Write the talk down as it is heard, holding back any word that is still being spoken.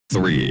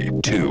3,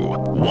 2,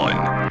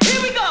 1.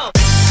 Here we go!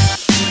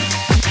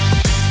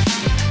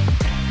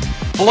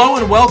 Hello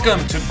and welcome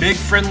to Big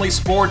Friendly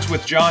Sports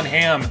with Jon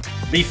Hamm,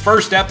 the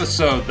first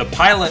episode, the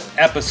pilot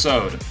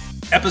episode,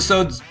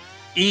 episode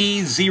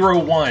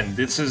E01.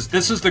 This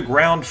is the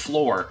ground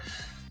floor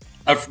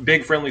of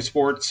Big Friendly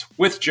Sports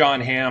with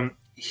Jon Hamm,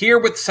 here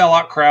with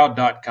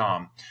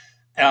selloutcrowd.com.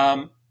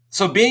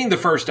 So being the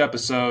first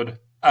episode,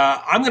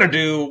 I'm going to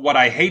do what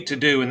I hate to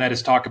do, and that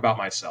is talk about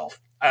myself.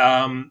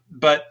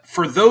 But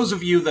for those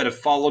of you that have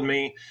followed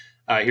me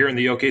here in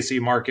the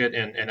OKC market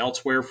and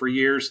elsewhere for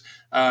years,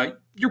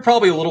 you're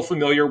probably a little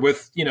familiar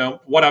with,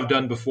 what I've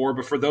done before.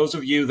 But for those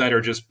of you that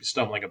are just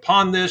stumbling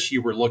upon this,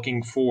 you were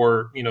looking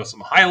for,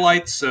 some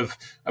highlights of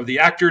the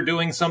actor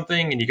doing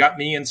something and you got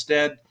me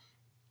instead.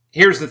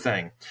 Here's the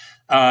thing.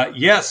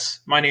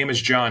 Yes, my name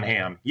is Jon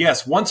Hamm.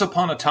 Yes, once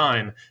upon a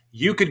time,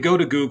 you could go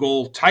to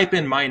Google, type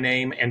in my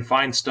name, and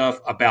find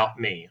stuff about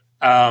me.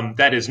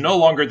 That is no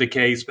longer the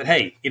case, but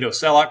hey,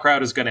 Sellout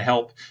Crowd is going to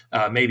help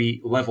maybe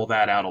level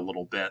that out a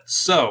little bit.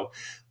 So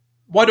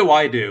what do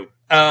I do?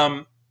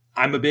 I'm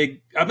a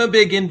big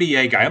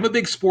NBA guy. I'm a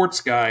big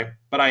sports guy,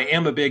 but I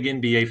am a big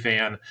NBA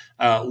fan,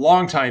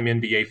 longtime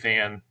NBA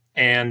fan.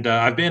 And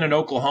I've been in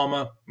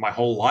Oklahoma my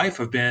whole life.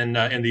 I've been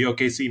in the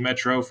OKC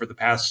Metro for the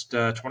past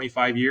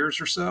 25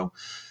 years or so.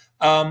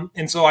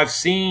 And so I've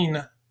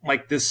seen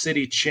this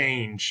city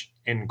change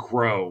and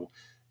grow.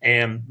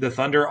 And the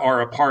Thunder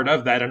are a part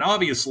of that. And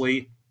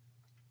obviously,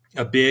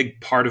 a big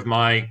part of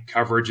my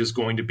coverage is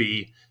going to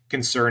be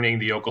concerning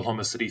the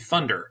Oklahoma City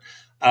Thunder.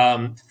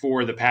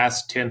 For the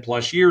past 10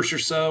 plus years or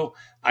so,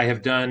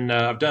 I've done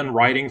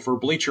writing for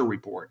Bleacher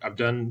Report. I've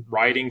done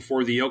writing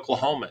for the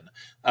Oklahoman.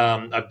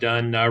 I've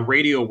done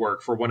radio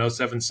work for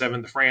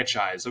 107.7 The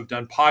Franchise. I've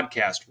done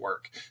podcast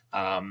work.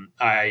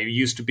 I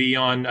used to be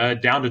on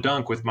Down to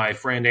Dunk with my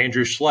friend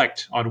Andrew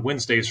Schlecht on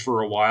Wednesdays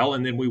for a while,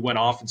 and then we went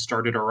off and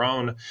started our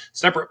own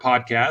separate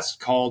podcast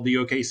called the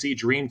OKC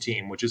Dream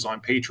Team, which is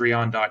on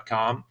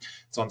patreon.com.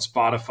 It's on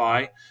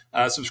Spotify.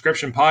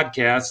 Subscription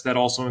podcast that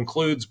also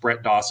includes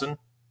Brett Dawson,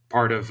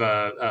 part of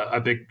part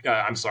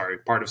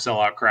of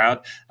Sellout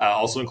Crowd.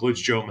 Also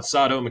includes Joe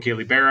Masato,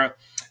 Michele Berra.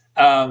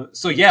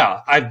 So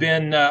yeah, I've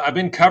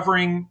been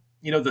covering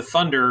the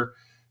Thunder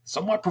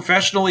somewhat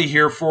professionally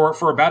here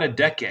for about a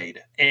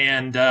decade,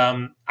 and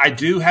I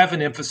do have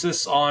an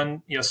emphasis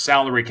on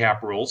salary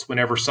cap rules.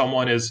 Whenever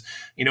someone is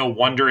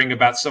wondering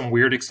about some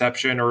weird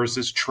exception, or is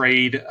this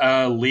trade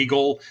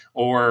legal,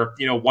 or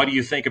what do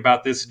you think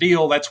about this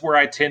deal? That's where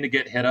I tend to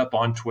get hit up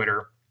on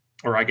Twitter.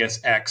 Or I guess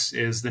X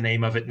is the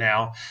name of it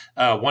now.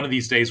 One of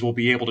these days we'll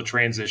be able to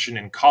transition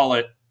and call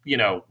it,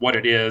 what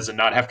it is and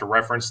not have to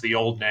reference the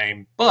old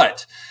name.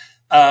 But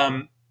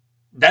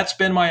that's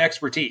been my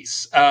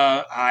expertise.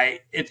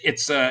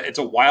 It's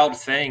a wild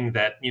thing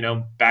that,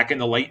 back in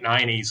the late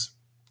 90s,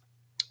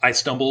 I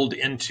stumbled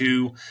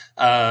into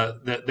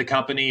the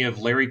company of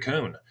Larry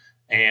Kuhn.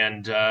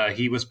 And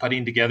he was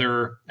putting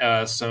together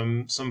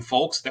some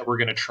folks that were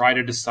going to try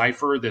to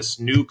decipher this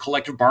new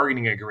collective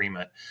bargaining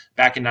agreement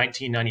back in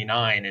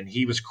 1999. And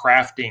he was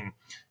crafting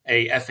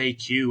a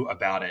FAQ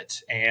about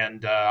it.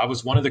 And I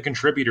was one of the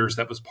contributors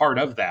that was part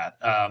of that.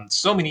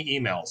 So many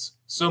emails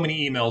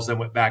that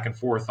went back and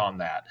forth on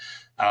that.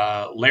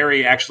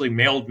 Larry actually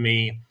mailed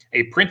me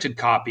a printed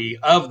copy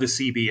of the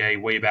CBA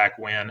way back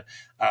when.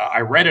 I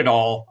read it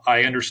all.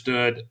 I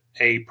understood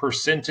a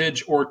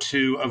percentage or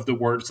two of the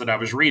words that I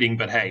was reading,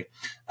 but hey,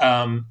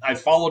 I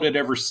followed it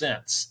ever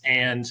since.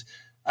 And,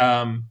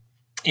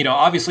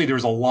 obviously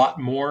there's a lot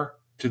more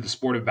to the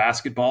sport of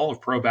basketball,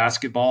 of pro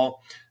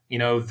basketball,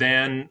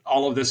 than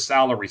all of this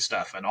salary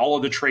stuff and all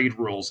of the trade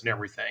rules and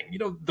everything.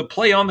 The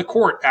play on the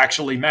court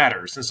actually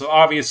matters. And so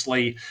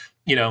obviously,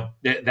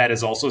 that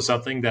is also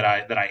something that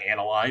I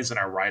analyze and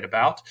I write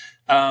about.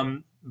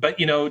 But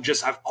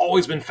I've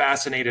always been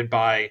fascinated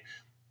by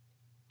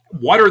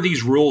what are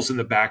these rules in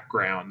the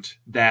background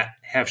that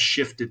have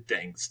shifted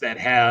things, that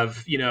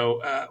have,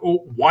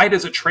 why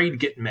does a trade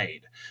get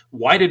made?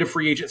 Why did a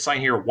free agent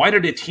sign here? Why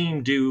did a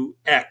team do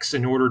X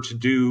in order to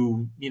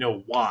do,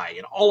 Y?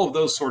 And all of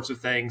those sorts of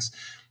things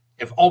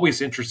have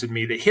always interested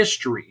me. The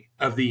history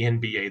of the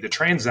NBA, the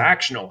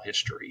transactional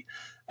history,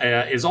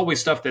 is always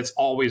stuff that's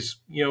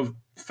always,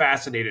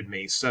 fascinated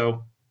me.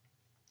 So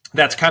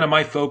that's kind of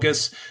my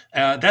focus.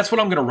 That's what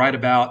I'm going to write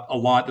about a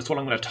lot. That's what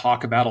I'm going to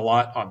talk about a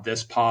lot on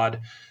this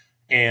pod.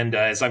 And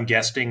as I'm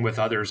guesting with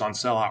others on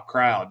Sellout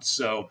Crowd.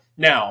 So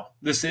now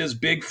this is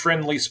Big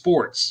Friendly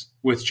Sports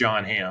with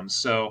Jon Hamm.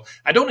 So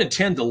I don't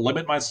intend to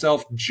limit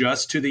myself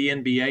just to the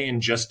NBA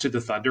and just to the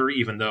Thunder,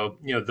 even though,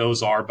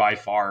 those are by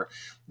far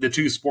the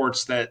two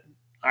sports that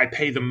I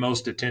pay the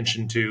most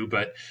attention to.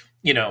 But,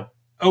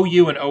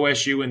 OU and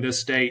OSU in this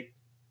state,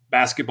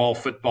 basketball,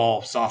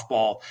 football,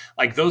 softball,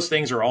 those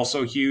things are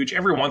also huge.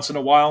 Every once in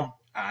a while,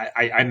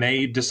 I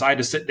may decide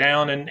to sit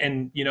down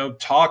and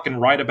talk and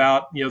write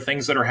about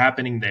things that are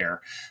happening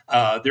there.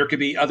 There could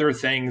be other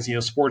things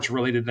sports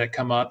related that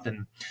come up,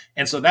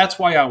 and so that's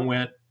why I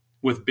went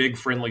with Big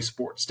Friendly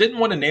Sports. Didn't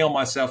want to nail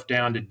myself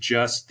down to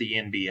just the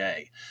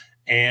NBA,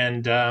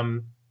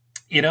 and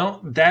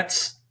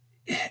That's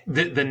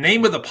the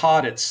name of the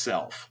pod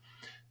itself,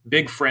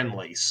 Big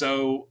Friendly.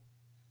 So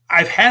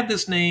I've had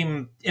this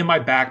name in my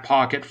back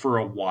pocket for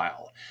a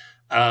while.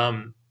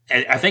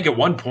 I think at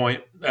one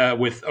point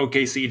with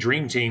OKC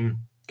Dream Team,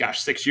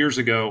 6 years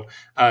ago,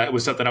 it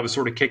was something I was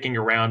sort of kicking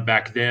around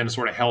back then,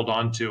 sort of held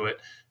on to it,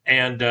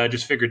 and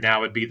just figured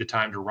now would be the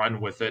time to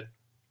run with it.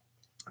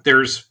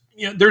 There's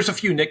a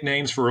few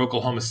nicknames for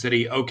Oklahoma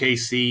City,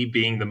 OKC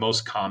being the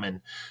most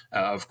common,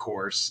 of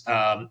course.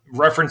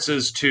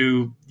 References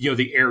to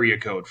the area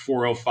code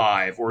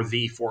 405 or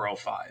the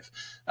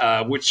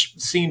 405, which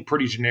seemed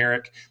pretty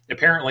generic.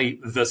 Apparently,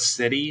 the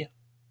city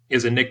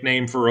is a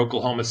nickname for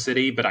Oklahoma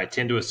City, but I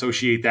tend to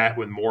associate that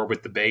with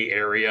the Bay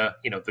Area.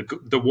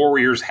 The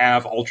Warriors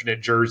have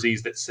alternate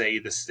jerseys that say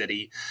the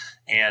city,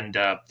 and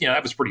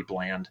that was pretty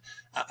bland.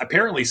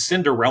 Apparently,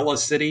 Cinderella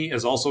City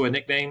is also a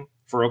nickname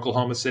for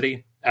Oklahoma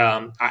City.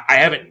 I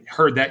haven't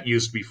heard that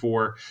used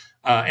before.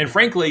 And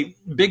frankly,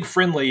 Big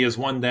Friendly is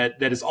one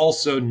that is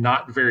also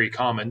not very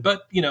common,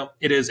 but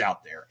it is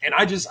out there. And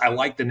I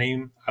like the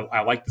name.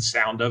 I like the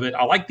sound of it.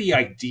 I like the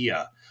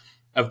idea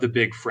of the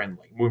Big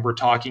Friendly when we're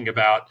talking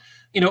about,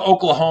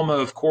 Oklahoma,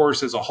 of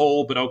course, as a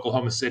whole, but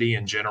Oklahoma City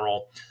in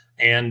general.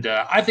 And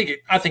I think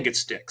it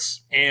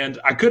sticks. And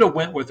I could have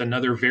went with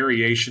another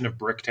variation of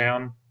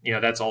Bricktown.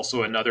 That's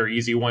also another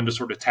easy one to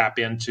sort of tap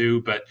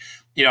into. But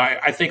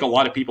I think a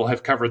lot of people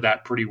have covered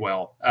that pretty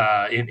well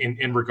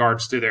in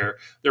regards to their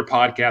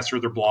podcasts or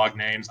their blog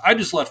names. I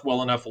just left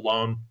well enough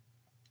alone.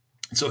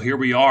 So here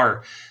we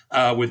are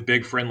with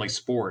Big Friendly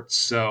Sports.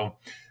 So,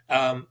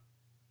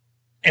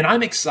 and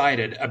I'm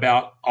excited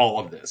about all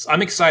of this.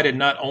 I'm excited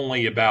not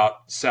only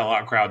about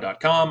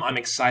selloutcrowd.com. I'm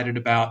excited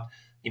about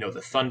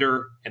the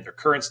Thunder and their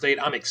current state.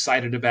 I'm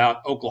excited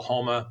about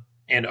Oklahoma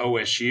and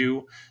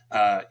OSU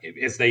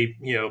as they,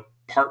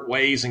 part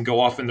ways and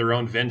go off in their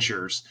own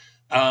ventures.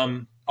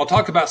 I'll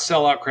talk about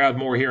Sellout Crowd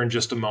more here in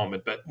just a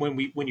moment. But when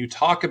you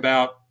talk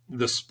about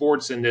the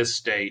sports in this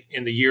state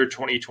in the year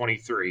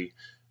 2023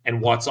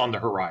 and what's on the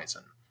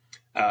horizon,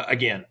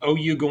 again,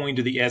 OU going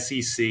to the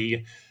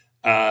SEC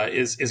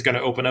is going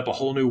to open up a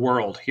whole new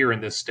world here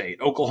in this state.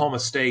 Oklahoma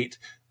State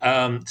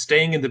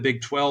staying in the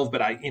Big 12,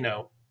 but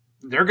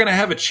they're going to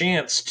have a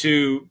chance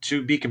to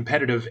be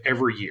competitive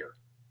every year.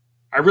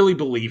 I really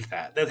believe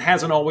that. That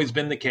hasn't always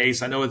been the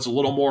case. I know it's a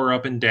little more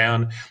up and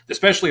down,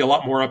 especially a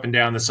lot more up and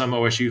down than some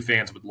OSU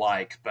fans would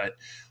like. But,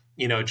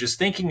 just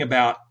thinking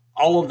about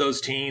all of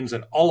those teams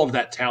and all of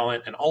that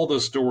talent and all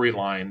those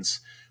storylines,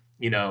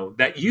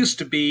 that used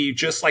to be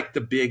just like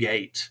the Big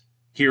 8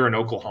 here in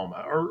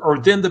Oklahoma or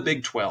then the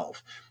Big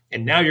 12.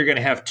 And now you're going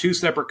to have two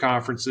separate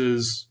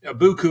conferences, a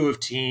buku of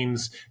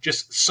teams,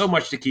 just so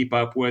much to keep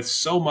up with,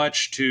 so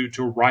much to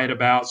write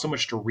about, so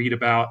much to read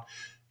about.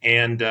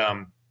 And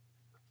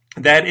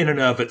that in and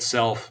of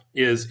itself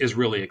is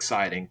really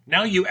exciting.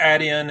 Now you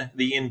add in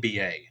the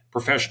NBA,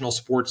 professional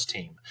sports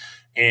team.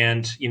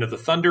 And, the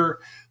Thunder,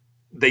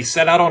 they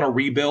set out on a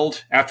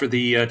rebuild after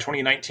the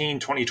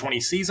 2019-2020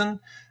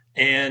 season.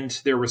 And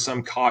there was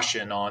some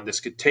caution on this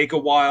could take a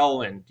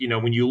while. And,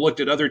 when you looked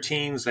at other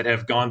teams that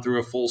have gone through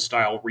a full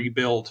style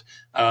rebuild,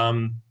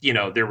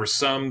 there was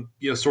some,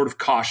 sort of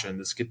caution.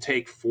 This could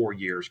take 4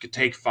 years, could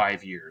take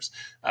 5 years.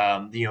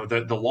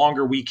 The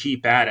longer we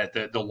keep at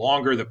it, the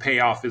longer the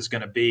payoff is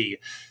going to be.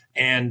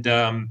 And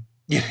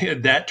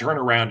that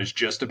turnaround is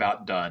just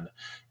about done.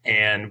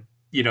 And,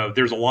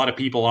 there's a lot of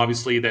people,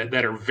 obviously,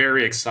 that are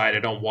very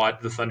excited on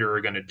what the Thunder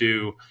are going to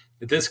do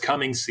this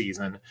coming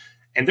season.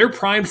 And they're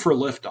primed for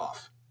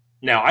liftoff.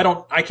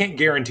 Now, I can't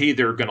guarantee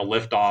they're going to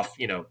lift off,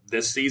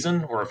 this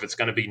season or if it's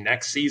going to be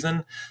next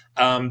season.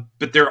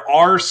 But there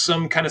are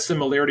some kind of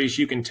similarities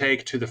you can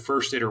take to the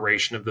first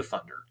iteration of the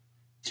Thunder,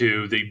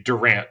 to the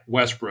Durant,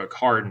 Westbrook,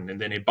 Harden, and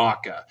then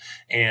Ibaka.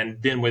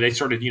 And then when they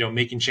started,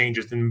 making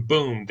changes, then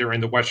boom, they're in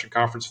the Western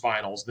Conference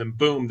Finals. Then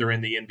boom, they're in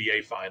the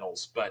NBA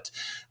Finals. But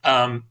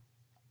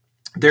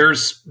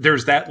there's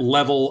that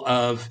level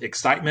of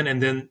excitement.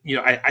 And then,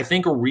 I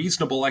think a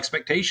reasonable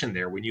expectation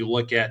there when you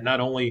look at not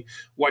only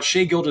what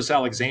Shai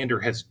Gilgeous-Alexander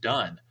has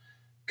done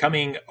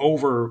coming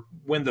over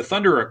when the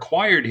Thunder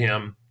acquired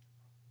him.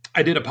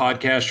 I did a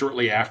podcast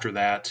shortly after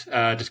that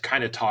to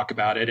kind of talk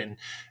about it. And,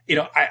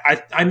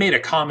 I made a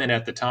comment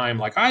at the time,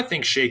 like, I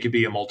think Shai could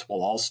be a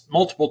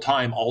multiple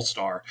time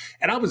All-Star.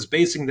 And I was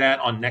basing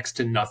that on next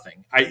to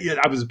nothing.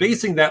 I was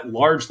basing that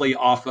largely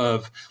off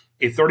of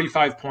a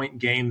 35-point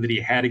game that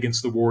he had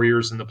against the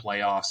Warriors in the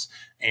playoffs,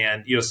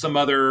 and some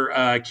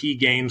other key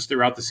games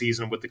throughout the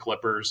season with the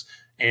Clippers,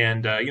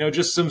 and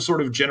just some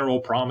sort of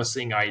general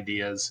promising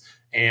ideas.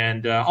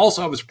 And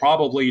also, I was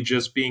probably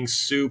just being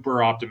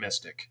super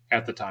optimistic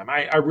at the time.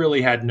 I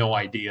really had no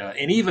idea,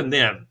 and even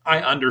then, I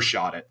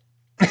undershot it.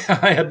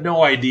 I had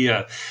no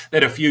idea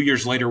that a few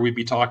years later we'd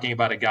be talking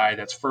about a guy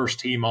that's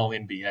first team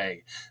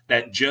All-NBA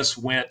that just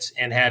went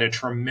and had a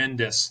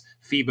tremendous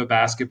FIBA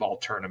basketball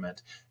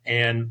tournament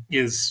and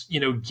is,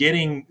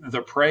 getting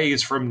the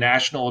praise from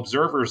national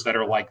observers that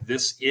are like,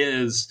 this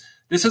is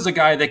a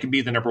guy that can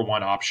be the number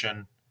one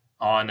option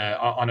on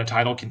a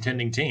title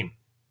contending team.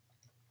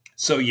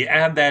 So you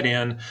add that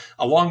in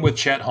along with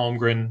Chet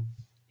Holmgren.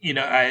 You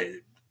know,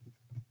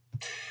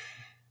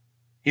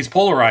 he's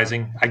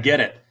polarizing. I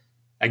get it.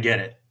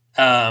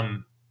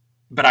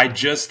 But I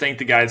just think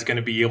the guy's going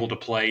to be able to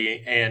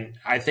play, and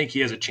I think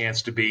he has a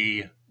chance to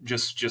be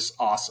just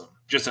awesome,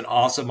 just an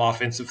awesome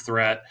offensive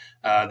threat.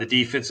 The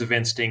defensive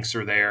instincts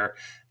are there,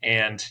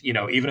 and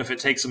even if it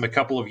takes him a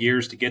couple of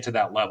years to get to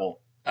that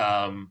level,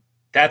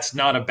 that's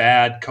not a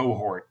bad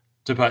cohort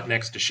to put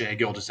next to Shai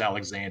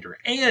Gilgeous-Alexander.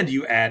 And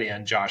you add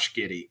in Josh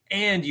Giddey,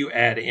 and you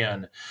add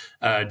in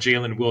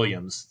Jalen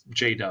Williams,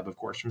 J-Dub, of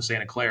course, from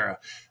Santa Clara.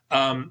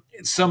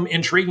 Some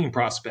intriguing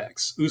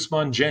prospects.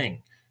 Ousmane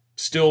Dieng,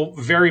 still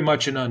very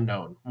much an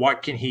unknown.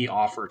 What can he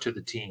offer to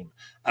the team?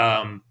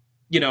 And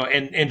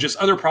just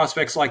other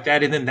prospects like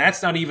that. And then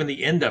that's not even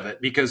the end of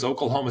it, because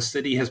Oklahoma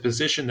City has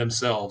positioned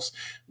themselves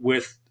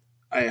with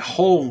a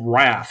whole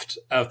raft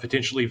of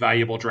potentially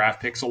valuable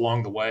draft picks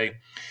along the way.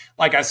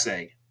 Like I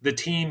say, the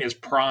team is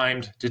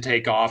primed to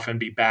take off and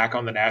be back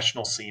on the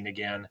national scene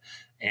again.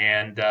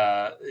 And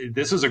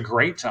this is a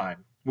great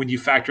time when you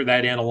factor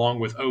that in along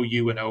with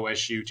OU and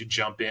OSU to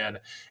jump in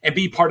and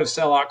be part of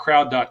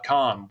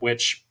selloutcrowd.com,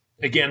 which,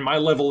 again, my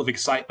level of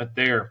excitement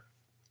there,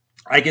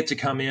 I get to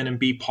come in and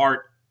be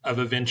part of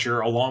a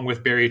venture along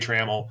with Barry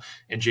Trammell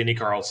and Jenny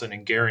Carlson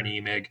and Garen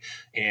Emig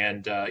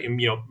and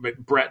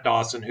Brett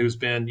Dawson, who's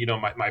been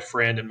my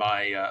friend and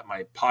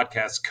my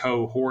podcast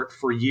cohort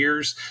for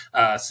years,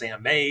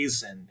 Sam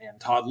Mays and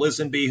Todd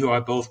Lisenby, who I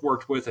both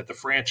worked with at the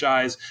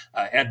franchise,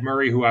 Ed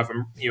Murray, who I've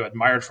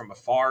admired from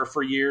afar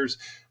for years,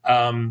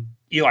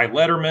 Eli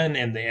Letterman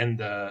and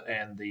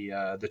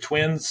the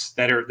twins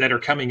that are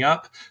coming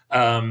up.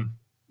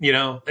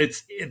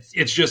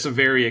 It's just a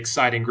very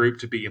exciting group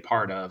to be a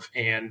part of,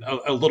 and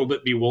a little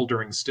bit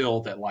bewildering still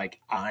that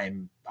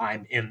I'm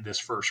in this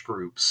first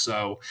group.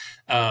 So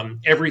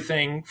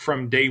everything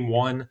from day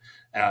one,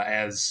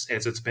 as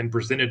it's been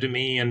presented to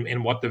me,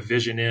 and what the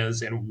vision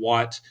is, and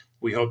what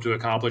we hope to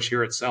accomplish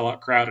here at Sellout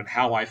Crowd, and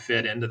how I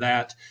fit into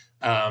that,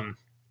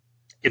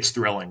 it's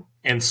thrilling.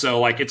 And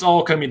so it's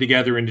all coming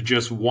together into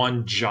just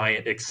one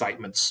giant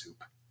excitement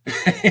soup.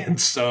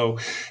 And so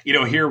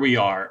here we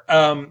are.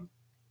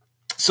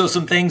 So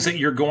some things that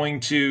you're going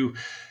to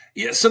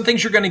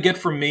get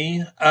from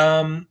me.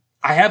 I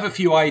have a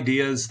few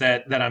ideas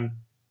that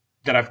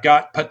I've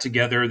got put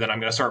together that I'm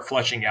going to start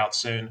fleshing out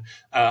soon.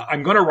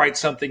 I'm going to write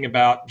something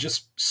about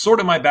just sort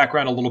of my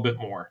background a little bit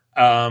more.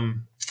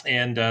 And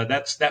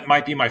that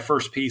might be my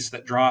first piece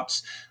that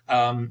drops.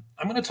 I'm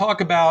going to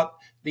talk about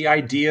the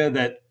idea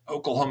that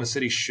Oklahoma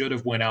City should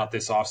have went out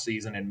this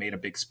offseason and made a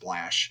big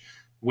splash.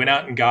 Went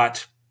out and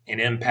got an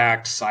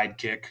impact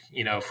sidekick,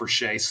 for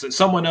Shai,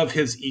 someone of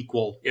his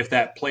equal, if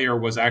that player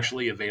was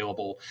actually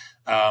available,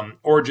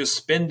 or just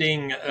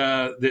spending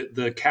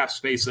the cap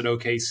space that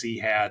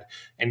OKC had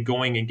and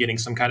going and getting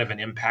some kind of an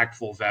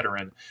impactful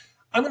veteran.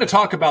 I'm going to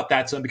talk about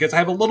that some because I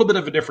have a little bit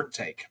of a different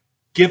take,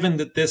 given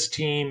that this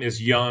team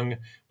is young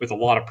with a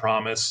lot of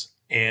promise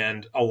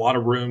and a lot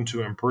of room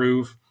to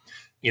improve.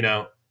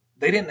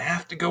 They didn't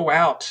have to go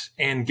out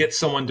and get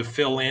someone to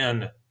fill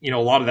in a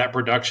lot of that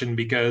production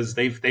because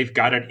they've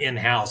got it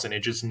in-house and it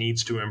just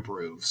needs to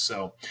improve.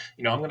 So,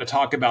 I'm going to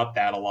talk about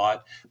that a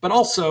lot. But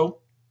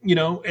also,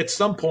 at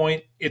some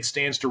point, it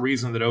stands to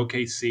reason that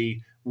OKC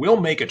will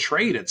make a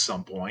trade at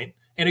some point,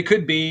 and it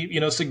could be,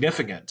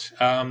 significant.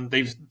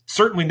 They've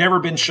certainly never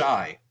been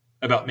shy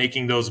about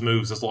making those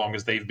moves as long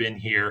as they've been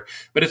here,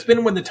 but it's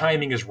been when the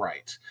timing is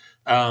right.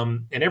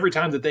 And every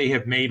time that they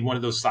have made one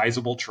of those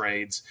sizable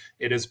trades,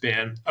 it has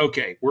been,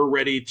 okay, we're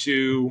ready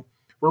to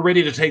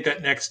take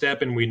that next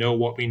step, and we know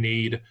what we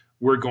need.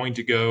 We're going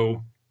to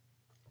go,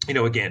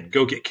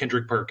 go get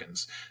Kendrick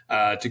Perkins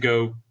to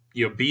go,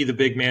 be the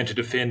big man to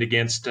defend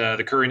against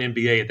the current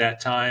NBA at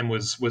that time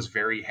was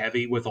very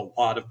heavy with a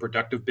lot of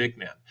productive big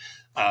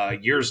men.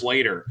 Years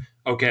later,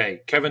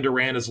 okay, Kevin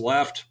Durant has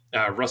left.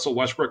 Russell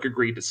Westbrook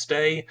agreed to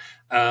stay.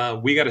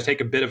 We got to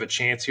take a bit of a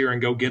chance here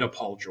and go get a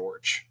Paul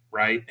George.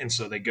 Right. And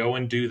so they go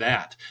and do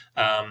that.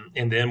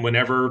 And then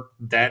whenever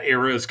that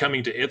era is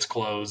coming to its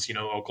close,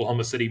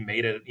 Oklahoma City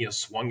made it,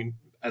 swung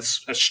a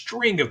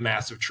string of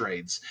massive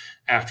trades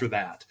after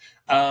that.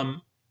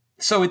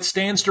 So it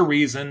stands to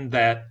reason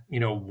that,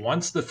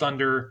 once the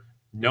Thunder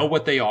know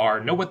what they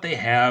are, know what they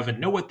have, and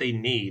know what they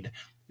need,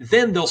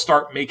 then they'll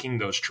start making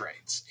those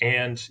trades.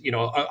 And,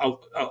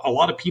 a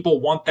lot of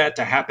people want that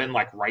to happen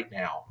right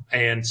now.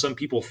 And some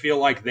people feel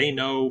like they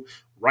know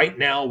right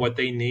now what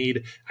they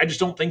need. I just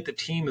don't think the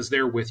team is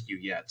there with you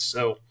yet.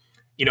 So,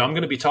 I'm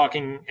going to be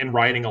talking and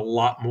writing a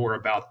lot more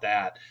about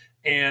that.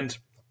 And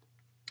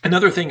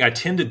another thing I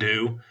tend to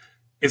do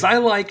is I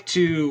like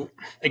to,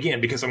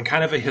 again, because I'm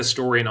kind of a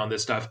historian on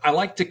this stuff, I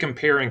like to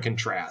compare and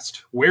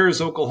contrast. Where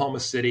is Oklahoma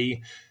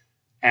City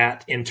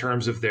at in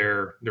terms of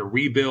their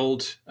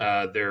rebuild,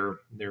 their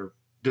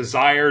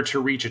desire to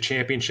reach a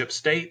championship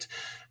state?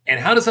 And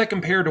how does that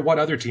compare to what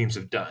other teams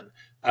have done?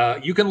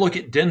 You can look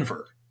at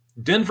Denver.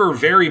 Denver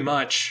very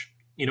much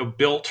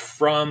built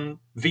from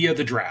via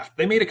the draft.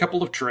 They made a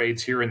couple of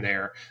trades here and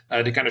there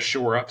to kind of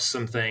shore up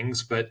some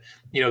things, but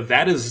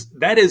that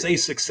is a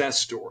success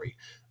story.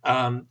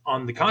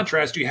 On the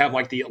contrast, you have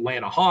like the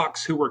Atlanta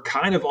Hawks, who were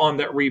kind of on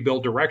that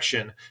rebuild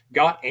direction,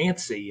 got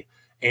antsy,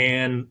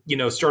 and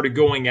started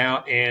going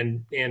out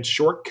and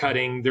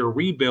shortcutting their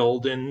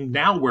rebuild, and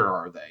now where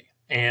are they?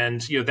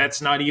 And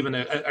that's not even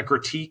a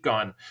critique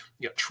on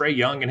Trae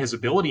Young and his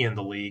ability in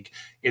the league.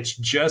 It's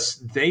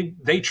just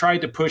they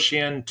tried to push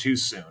in too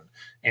soon,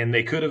 and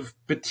they could have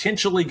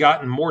potentially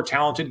gotten more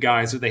talented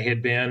guys if they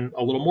had been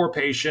a little more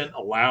patient,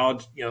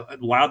 allowed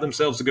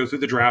themselves to go through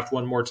the draft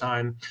one more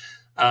time.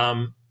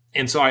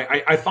 And so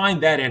I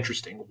find that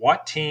interesting.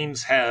 What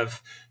teams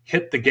have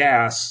hit the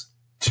gas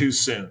too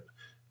soon?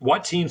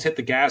 What teams hit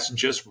the gas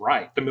just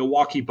right? The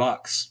Milwaukee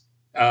Bucks,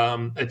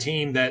 a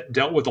team that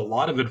dealt with a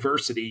lot of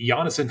adversity.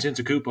 Giannis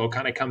Antetokounmpo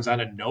kind of comes out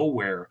of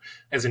nowhere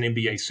as an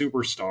NBA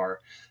superstar,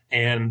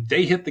 and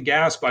they hit the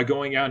gas by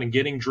going out and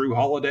getting Drew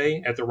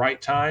Holiday at the right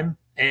time,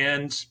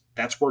 and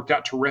that's worked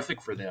out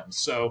terrific for them.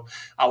 So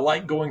I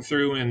like going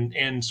through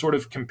and sort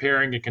of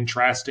comparing and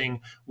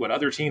contrasting what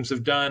other teams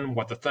have done,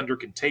 what the Thunder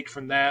can take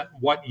from that,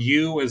 what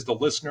you as the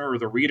listener or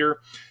the reader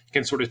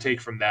can sort of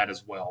take from that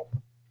as well.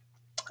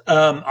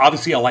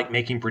 Obviously, I like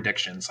making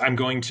predictions. I'm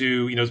going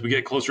to, as we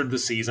get closer to the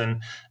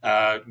season,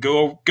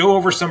 go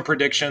over some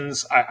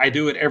predictions. I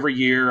do it every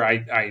year.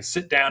 I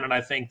sit down and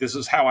I think this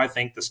is how I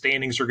think the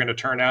standings are going to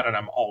turn out, and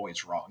I'm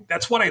always wrong.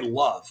 That's what I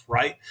love,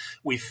 right?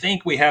 We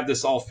think we have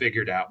this all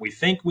figured out. We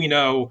think we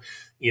know,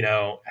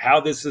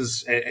 how this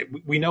is.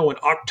 We know in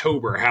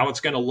October how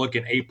it's going to look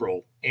in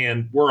April,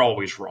 and we're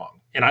always wrong.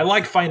 And I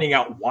like finding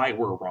out why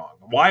we're wrong.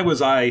 Why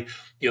was I,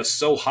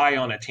 so high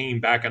on a team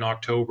back in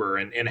October,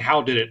 and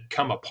how did it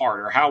come apart,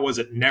 or how was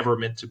it never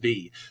meant to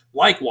be?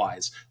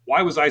 Likewise,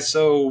 why was I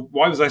so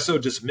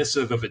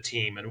dismissive of a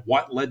team, and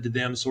what led to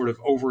them sort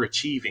of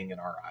overachieving in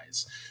our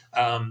eyes?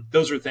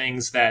 Those are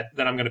things that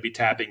I'm going to be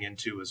tapping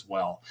into as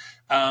well.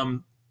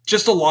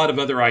 Just a lot of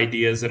other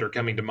ideas that are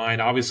coming to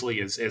mind. Obviously,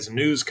 as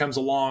news comes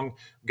along,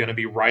 I'm going to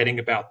be writing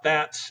about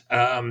that.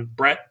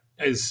 Brett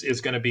is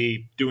going to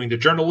be doing the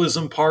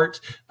journalism part,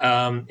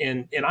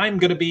 and I'm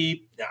going to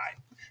be,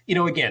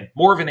 again,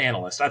 more of an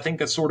analyst. I think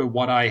that's sort of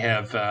what I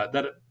have,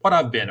 what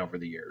I've been over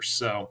the years.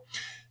 So,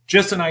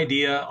 just an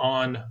idea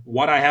on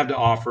what I have to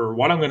offer,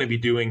 what I'm going to be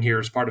doing here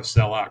as part of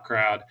Sellout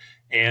Crowd,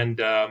 and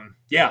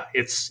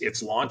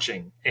it's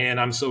launching, and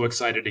I'm so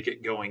excited to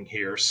get going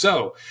here.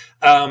 So,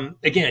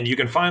 again, you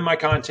can find my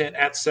content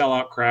at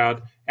Sellout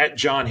Crowd at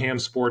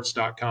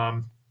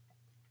JonHammSports.com.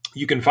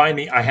 You can find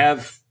me. I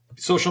have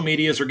social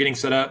medias are getting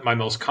set up. My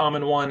most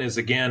common one is,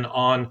 again,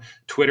 on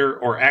Twitter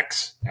or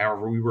X,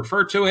 however we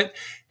refer to it,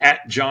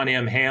 at Jon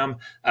M. Hamm.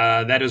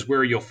 That is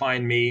where you'll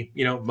find me,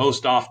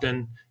 most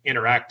often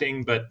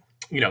interacting. But,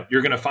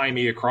 you're going to find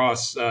me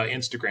across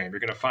Instagram. You're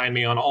going to find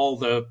me on all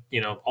the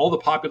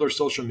popular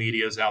social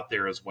medias out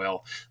there as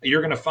well.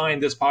 You're going to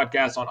find this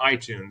podcast on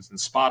iTunes and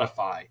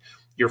Spotify,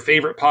 your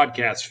favorite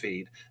podcast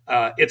feed.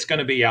 It's going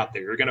to be out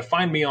there. You're going to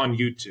find me on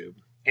YouTube.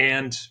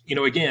 And,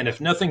 again,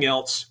 if nothing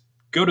else,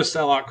 go to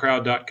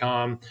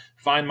selloutcrowd.com,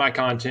 find my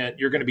content.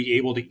 You're going to be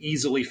able to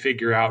easily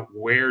figure out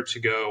where to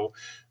go,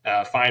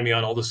 find me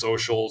on all the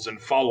socials,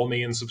 and follow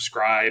me and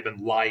subscribe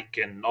and like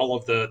and all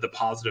of the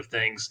positive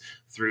things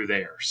through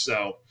there.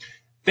 So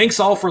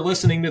thanks all for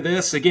listening to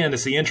this. Again,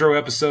 it's the intro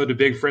episode to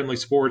Big Friendly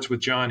Sports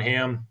with Jon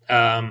Hamm.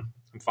 I'm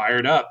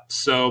fired up.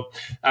 So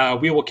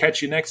we will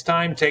catch you next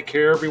time. Take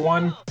care,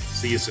 everyone.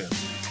 See you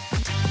soon.